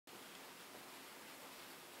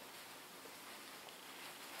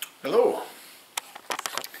Hello.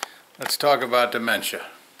 Let's talk about dementia.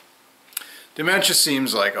 Dementia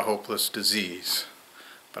seems like a hopeless disease,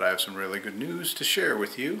 but I have some really good news to share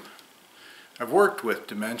with you. I've worked with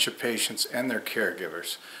dementia patients and their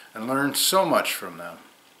caregivers and learned so much from them.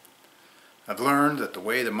 I've learned that the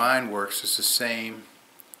way the mind works is the same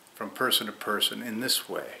from person to person in this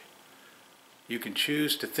way. You can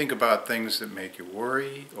choose to think about things that make you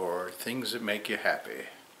worry or things that make you happy.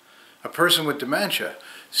 A person with dementia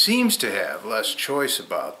seems to have less choice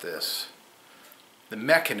about this. The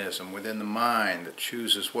mechanism within the mind that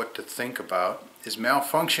chooses what to think about is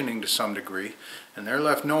malfunctioning to some degree, and they're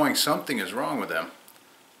left knowing something is wrong with them,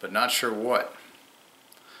 but not sure what.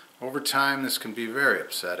 Over time, this can be very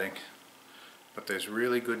upsetting, but there's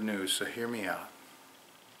really good news, so hear me out.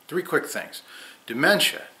 3 quick things.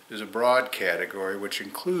 Dementia is a broad category which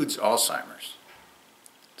includes Alzheimer's.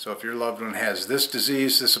 So if your loved one has this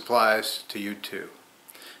disease, this applies to you too.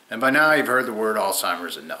 And by now you've heard the word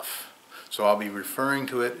Alzheimer's enough. So I'll be referring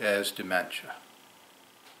to it as dementia.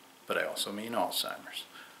 But I also mean Alzheimer's.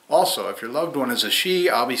 Also, if your loved one is a she,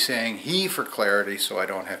 I'll be saying he for clarity so I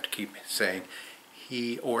don't have to keep saying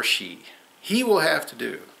he or she. He will have to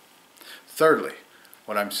do. Thirdly,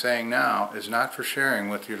 what I'm saying now is not for sharing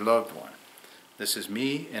with your loved one. This is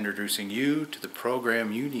me introducing you to the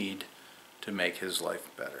program you need to make his life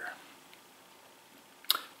better.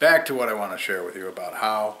 Back to what I want to share with you about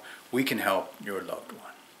how we can help your loved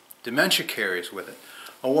one. Dementia carries with it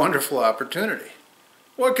a wonderful opportunity.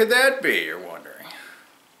 What could that be, you're wondering?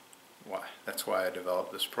 Why? That's why I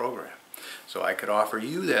developed this program. So I could offer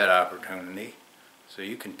you that opportunity so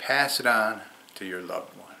you can pass it on to your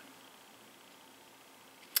loved one.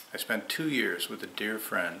 I spent 2 years with a dear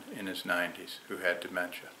friend in his 90s who had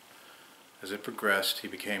dementia. As it progressed, he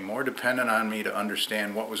became more dependent on me to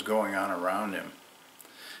understand what was going on around him.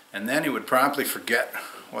 And then he would promptly forget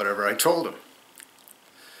whatever I told him.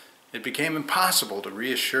 It became impossible to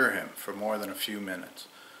reassure him for more than a few minutes.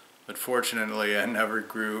 But fortunately, I never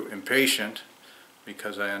grew impatient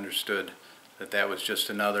because I understood that that was just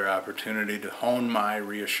another opportunity to hone my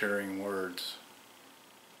reassuring words.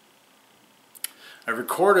 I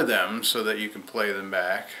recorded them so that you can play them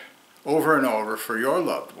back over and over for your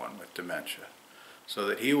loved one with dementia, so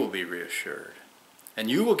that he will be reassured. And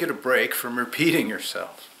you will get a break from repeating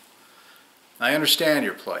yourself. I understand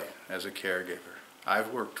your plight as a caregiver.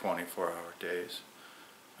 I've worked 24-hour days.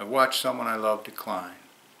 I've watched someone I love decline.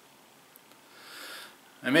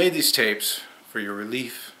 I made these tapes for your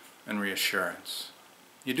relief and reassurance.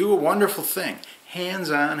 You do a wonderful thing,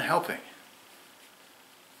 hands-on helping.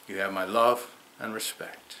 You have my love and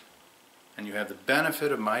respect. And you have the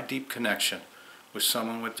benefit of my deep connection with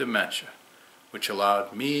someone with dementia, which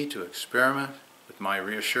allowed me to experiment with my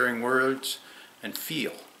reassuring words and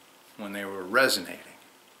feel when they were resonating.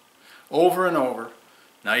 Over and over,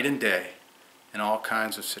 night and day, in all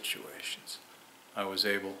kinds of situations, I was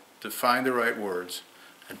able to find the right words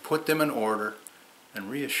and put them in order and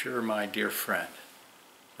reassure my dear friend.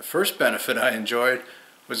 The first benefit I enjoyed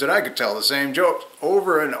was that I could tell the same joke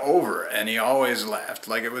over and over, and he always laughed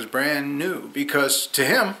like it was brand new, because to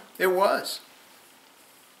him, it was.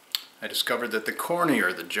 I discovered that the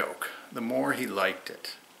cornier the joke, the more he liked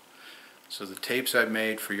it. So the tapes I've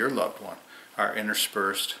made for your loved one are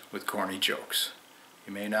interspersed with corny jokes.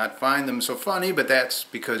 You may not find them so funny, but that's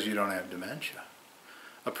because you don't have dementia.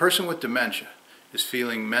 A person with dementia is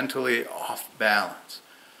feeling mentally off balance.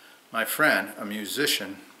 My friend, a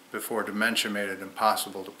musician, before dementia made it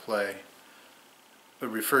impossible to play, but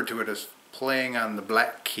referred to it as playing on the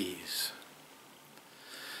black keys.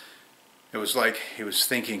 It was like he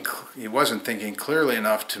wasn't thinking clearly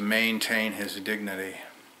enough to maintain his dignity.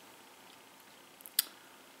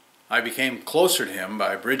 I became closer to him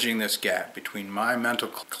by bridging this gap between my mental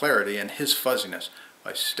clarity and his fuzziness,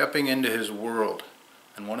 by stepping into his world,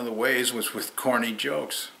 and one of the ways was with corny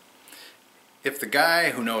jokes. If the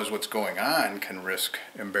guy who knows what's going on can risk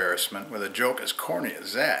embarrassment with a joke as corny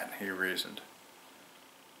as that, he reasoned,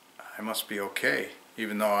 I must be okay,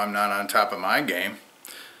 even though I'm not on top of my game.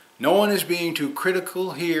 No one is being too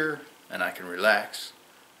critical here, and I can relax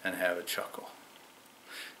and have a chuckle.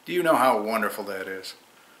 Do you know how wonderful that is?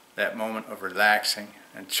 That moment of relaxing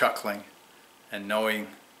and chuckling and knowing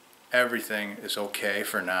everything is okay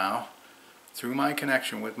for now. Through my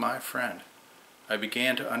connection with my friend, I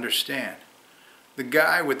began to understand. The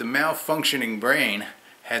guy with the malfunctioning brain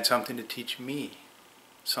had something to teach me,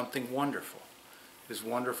 something wonderful, his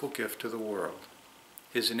wonderful gift to the world,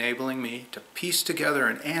 his enabling me to piece together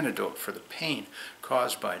an antidote for the pain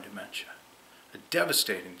caused by dementia, a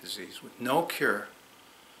devastating disease with no cure,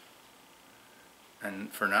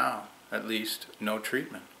 and for now, at least, no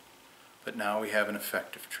treatment. but now we have an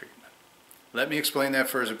effective treatment. Let me explain that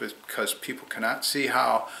further, because people cannot see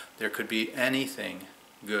how there could be anything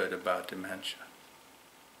good about dementia.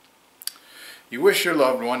 You wish your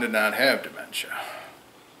loved one did not have dementia.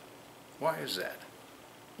 Why is that?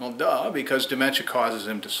 Well, duh, because dementia causes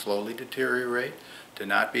him to slowly deteriorate, to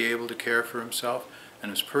not be able to care for himself, and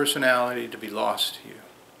his personality to be lost to you.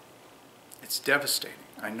 It's devastating,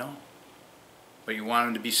 I know. But you want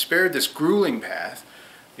him to be spared this grueling path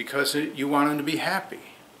because you want him to be happy.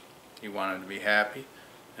 You want him to be happy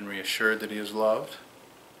and reassured that he is loved.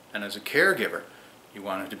 And as a caregiver, you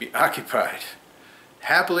want him to be occupied,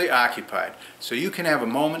 happily occupied, so you can have a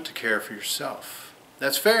moment to care for yourself.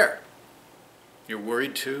 That's fair. You're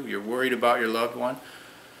worried too. You're worried about your loved one.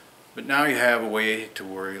 But now you have a way to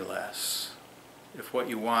worry less. If what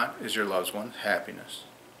you want is your loved one's happiness,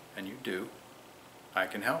 and you do, I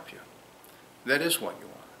can help you. That is what you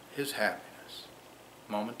want, his happiness,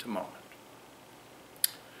 moment to moment.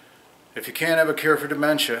 If you can't have a cure for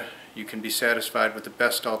dementia, you can be satisfied with the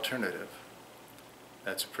best alternative.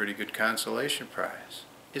 That's a pretty good consolation prize,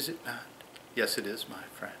 is it not? Yes, it is, my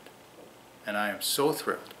friend. And I am so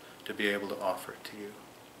thrilled to be able to offer it to you.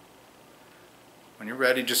 When you're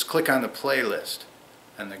ready, just click on the playlist,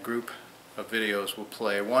 and the group of videos will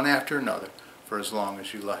play one after another for as long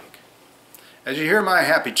as you like. As you hear my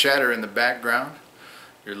happy chatter in the background,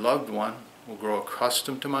 your loved one will grow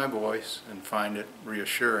accustomed to my voice and find it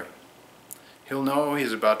reassuring. He'll know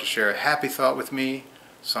he's about to share a happy thought with me,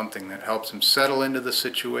 something that helps him settle into the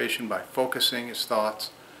situation by focusing his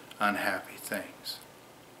thoughts on happy things.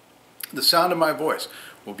 The sound of my voice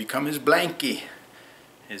will become his blankie,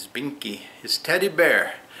 his binky, his teddy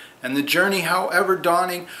bear, and the journey, however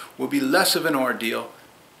daunting, will be less of an ordeal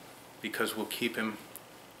because we'll keep him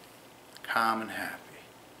calm and happy.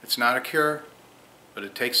 It's not a cure, but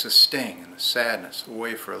it takes the sting and the sadness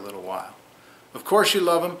away for a little while. Of course you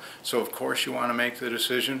love him, so of course you want to make the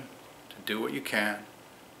decision to do what you can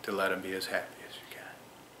to let him be as happy as you can.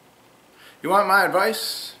 You want my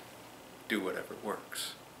advice? Do whatever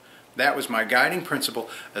works. That was my guiding principle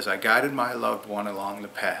as I guided my loved one along the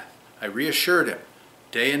path. I reassured him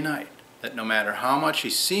day and night that no matter how much he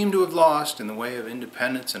seemed to have lost in the way of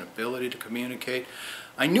independence and ability to communicate,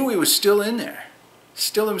 I knew he was still in there,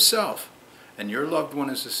 still himself, and your loved one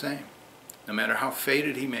is the same, no matter how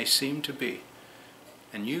faded he may seem to be.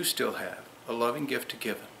 And you still have a loving gift to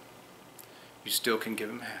give him. You still can give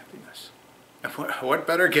him happiness. And what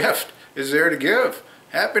better gift is there to give?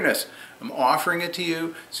 Happiness. I'm offering it to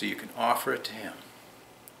you so you can offer it to him.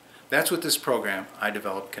 That's what this program I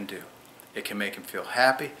developed can do. It can make him feel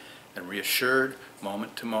happy and reassured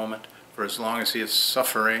moment to moment for as long as he is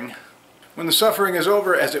suffering. When the suffering is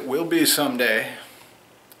over, as it will be someday,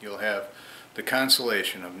 you'll have the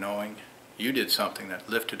consolation of knowing you did something that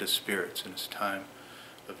lifted his spirits in his time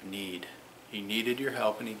of need. He needed your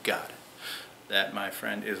help and he got it. That, my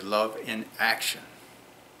friend, is love in action.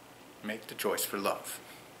 Make the choice for love.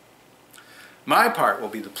 My part will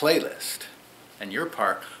be the playlist, and your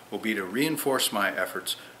part will be to reinforce my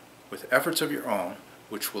efforts with efforts of your own,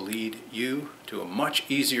 which will lead you to a much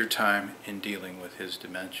easier time in dealing with his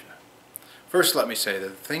dementia. First, let me say that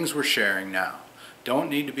the things we're sharing now don't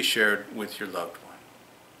need to be shared with your loved one.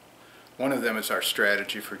 One of them is our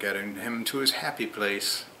strategy for getting him to his happy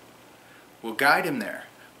place. We'll guide him there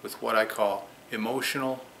with what I call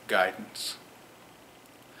emotional guidance.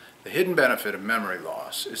 The hidden benefit of memory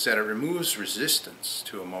loss is that it removes resistance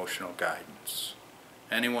to emotional guidance.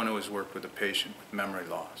 Anyone who has worked with a patient with memory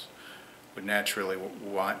loss would naturally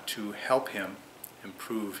want to help him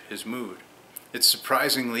improve his mood. It's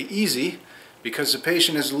surprisingly easy because the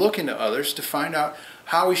patient is looking to others to find out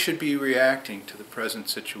how he should be reacting to the present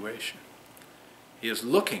situation. He is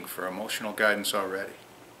looking for emotional guidance already.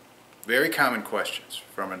 Very common questions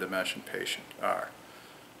from a dementia patient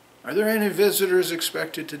are there any visitors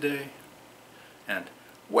expected today? And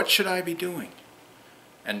what should I be doing?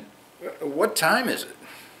 And what time is it?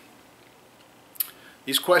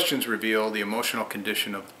 These questions reveal the emotional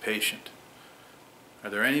condition of the patient. Are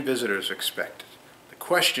there any visitors expected? The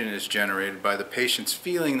question is generated by the patient's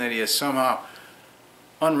feeling that he is somehow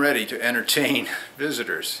unready to entertain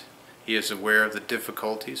visitors. He is aware of the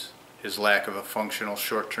difficulties his lack of a functional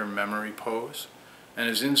short-term memory pose, and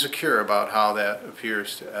is insecure about how that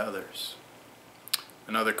appears to others.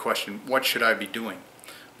 Another question, what should I be doing?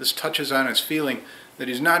 This touches on his feeling that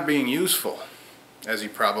he's not being useful, as he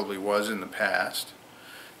probably was in the past.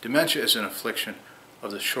 Dementia is an affliction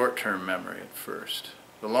of the short-term memory at first.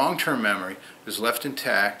 The long-term memory is left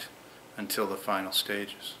intact until the final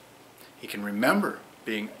stages. He can remember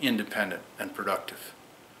being independent and productive.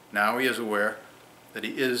 Now he is aware that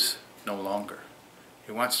he is no longer.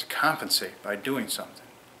 He wants to compensate by doing something.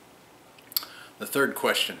 The third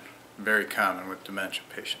question, very common with dementia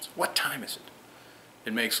patients: what time is it?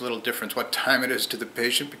 It makes little difference what time it is to the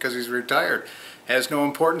patient because he's retired, has no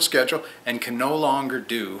important schedule, and can no longer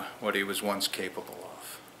do what he was once capable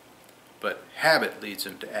of. But habit leads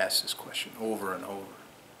him to ask this question over and over.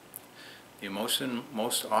 The emotion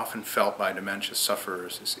most often felt by dementia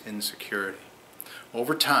sufferers is insecurity.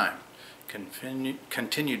 Over time,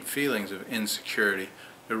 continued feelings of insecurity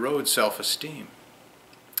erode self-esteem.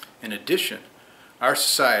 In addition, our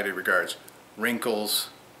society regards wrinkles,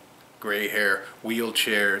 gray hair,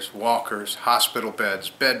 wheelchairs, walkers, hospital beds,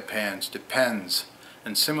 bedpans, depends,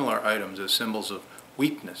 and similar items as symbols of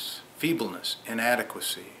weakness, feebleness,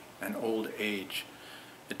 inadequacy, and old age.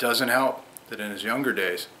 It doesn't help that in his younger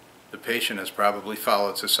days, the patient has probably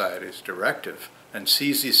followed society's directive and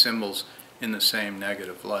sees these symbols in the same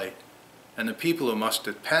negative light, and the people who must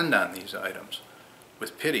depend on these items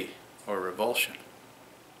with pity or revulsion.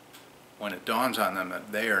 When it dawns on them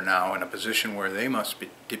that they are now in a position where they must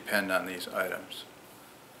depend on these items,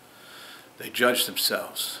 they judge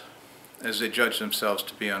themselves. As they judge themselves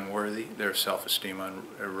to be unworthy, their self-esteem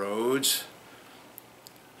erodes.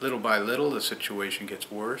 Little by little, the situation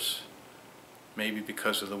gets worse, maybe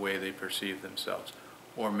because of the way they perceive themselves,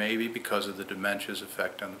 or maybe because of the dementia's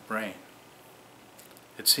effect on the brain.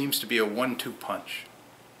 It seems to be a 1-2 punch.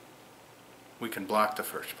 We can block the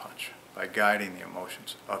first punch by guiding the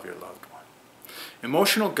emotions of your loved one.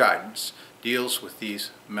 Emotional guidance deals with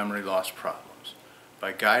these memory loss problems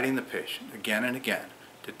by guiding the patient again and again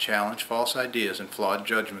to challenge false ideas and flawed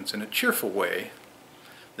judgments in a cheerful way.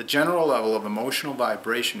 The general level of emotional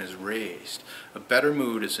vibration is raised, a better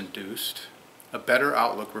mood is induced, a better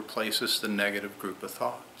outlook replaces the negative group of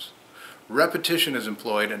thoughts. Repetition is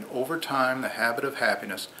employed, and over time the habit of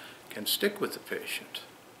happiness can stick with the patient.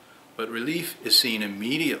 But relief is seen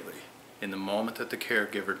immediately in the moment that the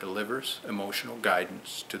caregiver delivers emotional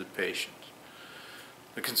guidance to the patient.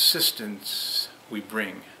 The consistency we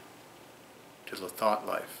bring to the thought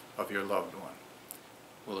life of your loved one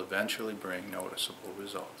will eventually bring noticeable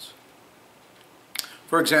results.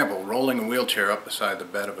 For example, rolling a wheelchair up beside the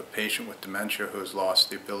bed of a patient with dementia who has lost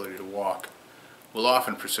the ability to walk will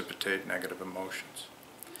often precipitate negative emotions.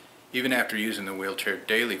 Even after using the wheelchair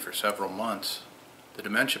daily for several months, the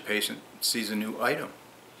dementia patient sees a new item.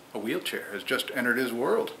 A wheelchair has just entered his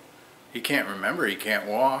world. He can't remember he can't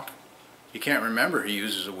walk. He can't remember he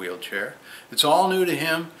uses a wheelchair. It's all new to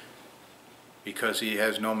him because he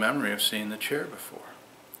has no memory of seeing the chair before.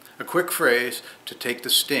 A quick phrase to take the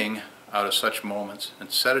sting out of such moments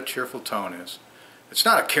and set a cheerful tone is, it's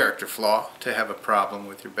not a character flaw to have a problem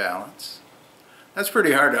with your balance. That's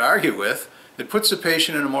pretty hard to argue with. It puts the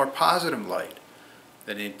patient in a more positive light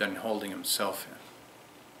than he'd been holding himself in.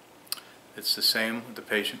 It's the same with the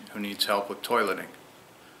patient who needs help with toileting.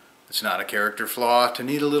 It's not a character flaw to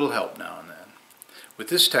need a little help now and then. With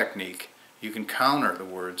this technique, you can counter the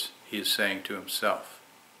words he is saying to himself.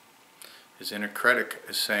 His inner critic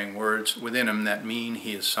is saying words within him that mean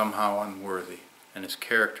he is somehow unworthy and his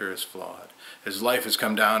character is flawed. His life has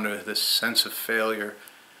come down to this sense of failure.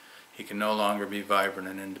 He can no longer be vibrant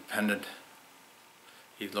and independent.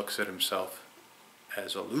 He looks at himself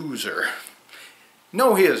as a loser.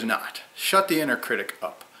 No, he is not. Shut the inner critic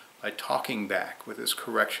up by talking back with his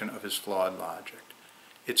correction of his flawed logic.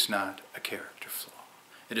 It's not a character flaw.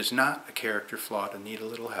 It is not a character flaw to need a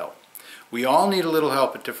little help. We all need a little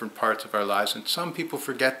help at different parts of our lives, and some people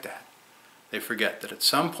forget that. They forget that at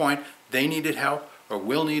some point they needed help or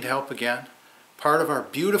will need help again. Part of our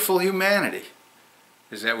beautiful humanity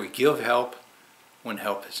is that we give help when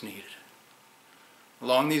help is needed.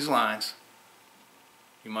 Along these lines,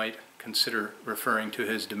 you might consider referring to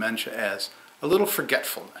his dementia as a little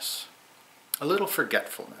forgetfulness. A little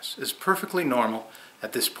forgetfulness is perfectly normal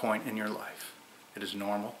at this point in your life. It is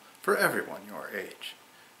normal for everyone your age.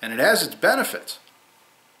 And it has its benefits.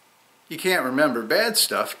 You can't remember bad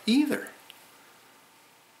stuff either.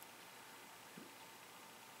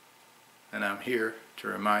 And I'm here to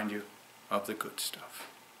remind you of the good stuff.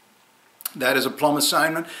 That is a plum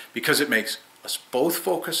assignment because it makes us both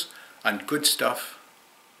focus on good stuff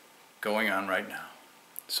going on right now.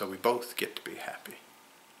 So we both get to be happy.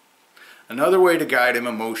 Another way to guide him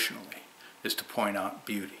emotionally is to point out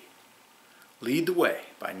beauty. Lead the way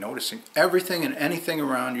by noticing everything and anything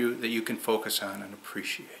around you that you can focus on and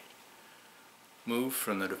appreciate. Move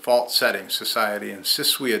from the default settings society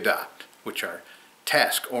insists we adopt, which are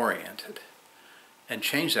task-oriented, and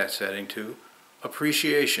change that setting to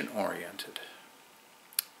appreciation-oriented.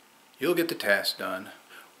 You'll get the task done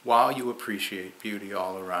while you appreciate beauty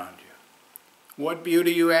all around you. What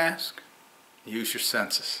beauty, you ask? Use your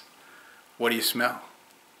senses. What do you smell?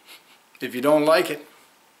 If you don't like it,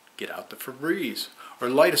 get out the Febreze or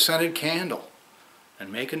light a scented candle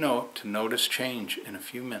and make a note to notice change in a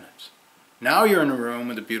few minutes. Now you're in a room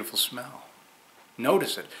with a beautiful smell.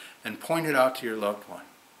 Notice it and point it out to your loved one.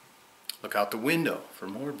 Look out the window for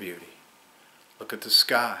more beauty. Look at the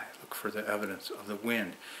sky. Look for the evidence of the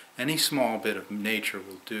wind. Any small bit of nature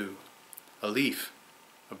will do. A leaf,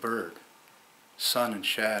 a bird, sun and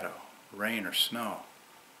shadow, rain or snow.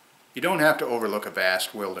 You don't have to overlook a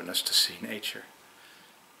vast wilderness to see nature.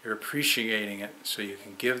 You're appreciating it so you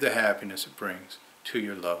can give the happiness it brings to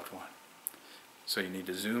your loved one. So you need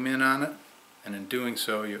to zoom in on it, and in doing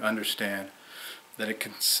so you understand that it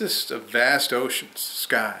consists of vast oceans,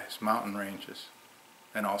 skies, mountain ranges,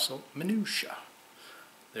 and also minutiae.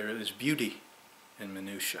 There is beauty in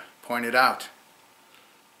minutiae. Point it out.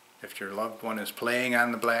 If your loved one is playing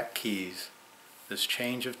on the black keys, this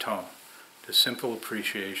change of tone to simple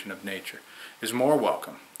appreciation of nature is more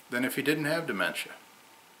welcome than if he didn't have dementia.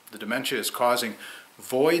 The dementia is causing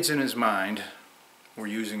voids in his mind. We're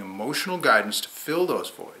using emotional guidance to fill those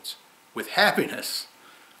voids with happiness,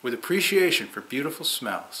 with appreciation for beautiful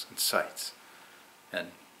smells and sights. And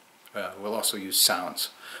we'll also use sounds.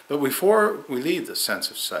 But before we leave the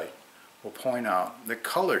sense of sight, we'll point out that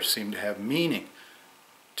colors seem to have meaning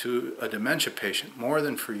to a dementia patient more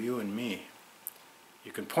than for you and me.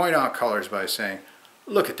 You can point out colors by saying,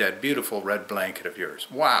 "Look at that beautiful red blanket of yours.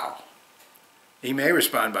 Wow." He may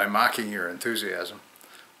respond by mocking your enthusiasm.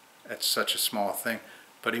 That's such a small thing,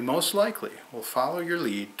 but he most likely will follow your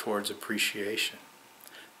lead towards appreciation.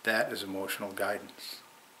 That is emotional guidance.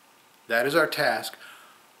 That is our task,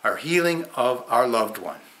 our healing of our loved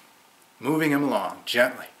one, moving him along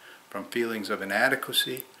gently from feelings of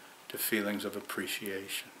inadequacy to feelings of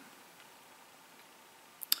appreciation.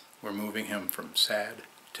 We're moving him from sad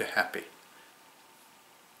to happy.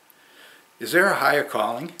 Is there a higher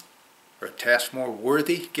calling or a task more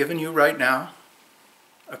worthy given you right now?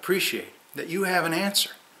 Appreciate that you have an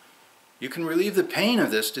answer. You can relieve the pain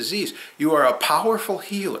of this disease. You are a powerful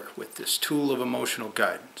healer with this tool of emotional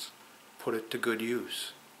guidance. Put it to good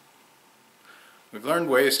use. We've learned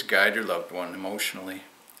ways to guide your loved one emotionally,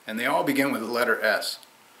 and they all begin with the letter S,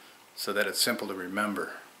 so that it's simple to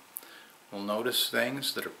remember. We'll notice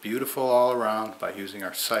things that are beautiful all around by using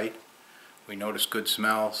our sight. We notice good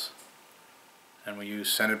smells, and we use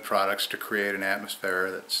scented products to create an atmosphere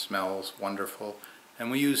that smells wonderful.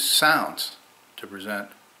 And we use sounds to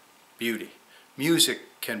present beauty.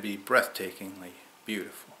 Music can be breathtakingly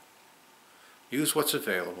beautiful. Use what's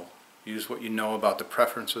available. Use what you know about the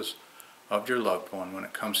preferences of your loved one when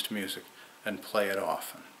it comes to music, and play it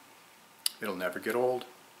often. It'll never get old.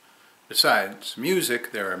 Besides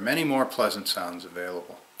music, there are many more pleasant sounds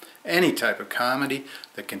available. Any type of comedy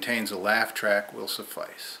that contains a laugh track will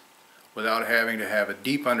suffice. Without having to have a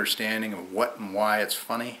deep understanding of what and why it's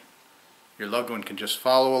funny, your loved one can just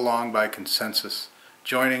follow along by consensus,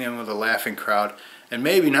 joining in with a laughing crowd, and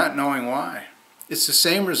maybe not knowing why. It's the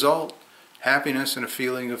same result, happiness and a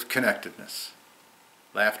feeling of connectedness.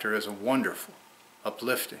 Laughter is a wonderful,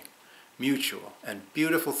 uplifting, mutual, and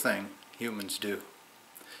beautiful thing humans do.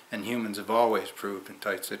 And humans have always proved in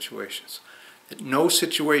tight situations that no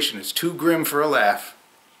situation is too grim for a laugh.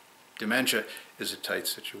 Dementia is a tight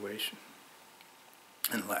situation,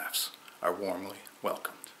 and laughs are warmly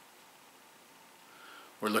welcomed.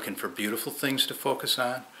 We're looking for beautiful things to focus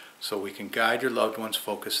on so we can guide your loved one's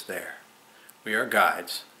focus there. We are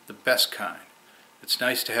guides, the best kind. It's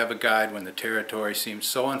nice to have a guide when the territory seems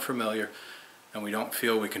so unfamiliar and we don't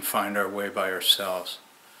feel we can find our way by ourselves.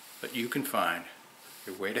 But you can find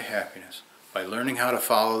your way to happiness by learning how to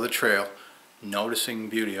follow the trail, noticing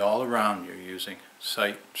beauty all around you using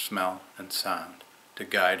sight, smell, and sound to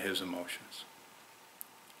guide his emotions.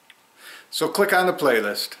 So click on the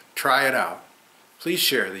playlist, try it out. Please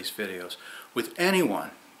share these videos with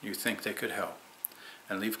anyone you think they could help,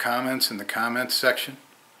 and leave comments in the comments section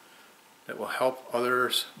that will help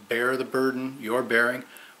others bear the burden you're bearing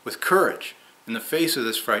with courage in the face of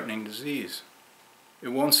this frightening disease. It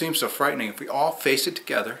won't seem so frightening if we all face it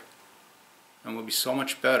together, and we'll be so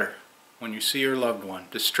much better when you see your loved one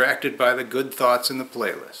distracted by the good thoughts in the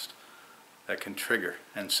playlist that can trigger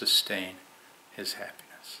and sustain his happiness.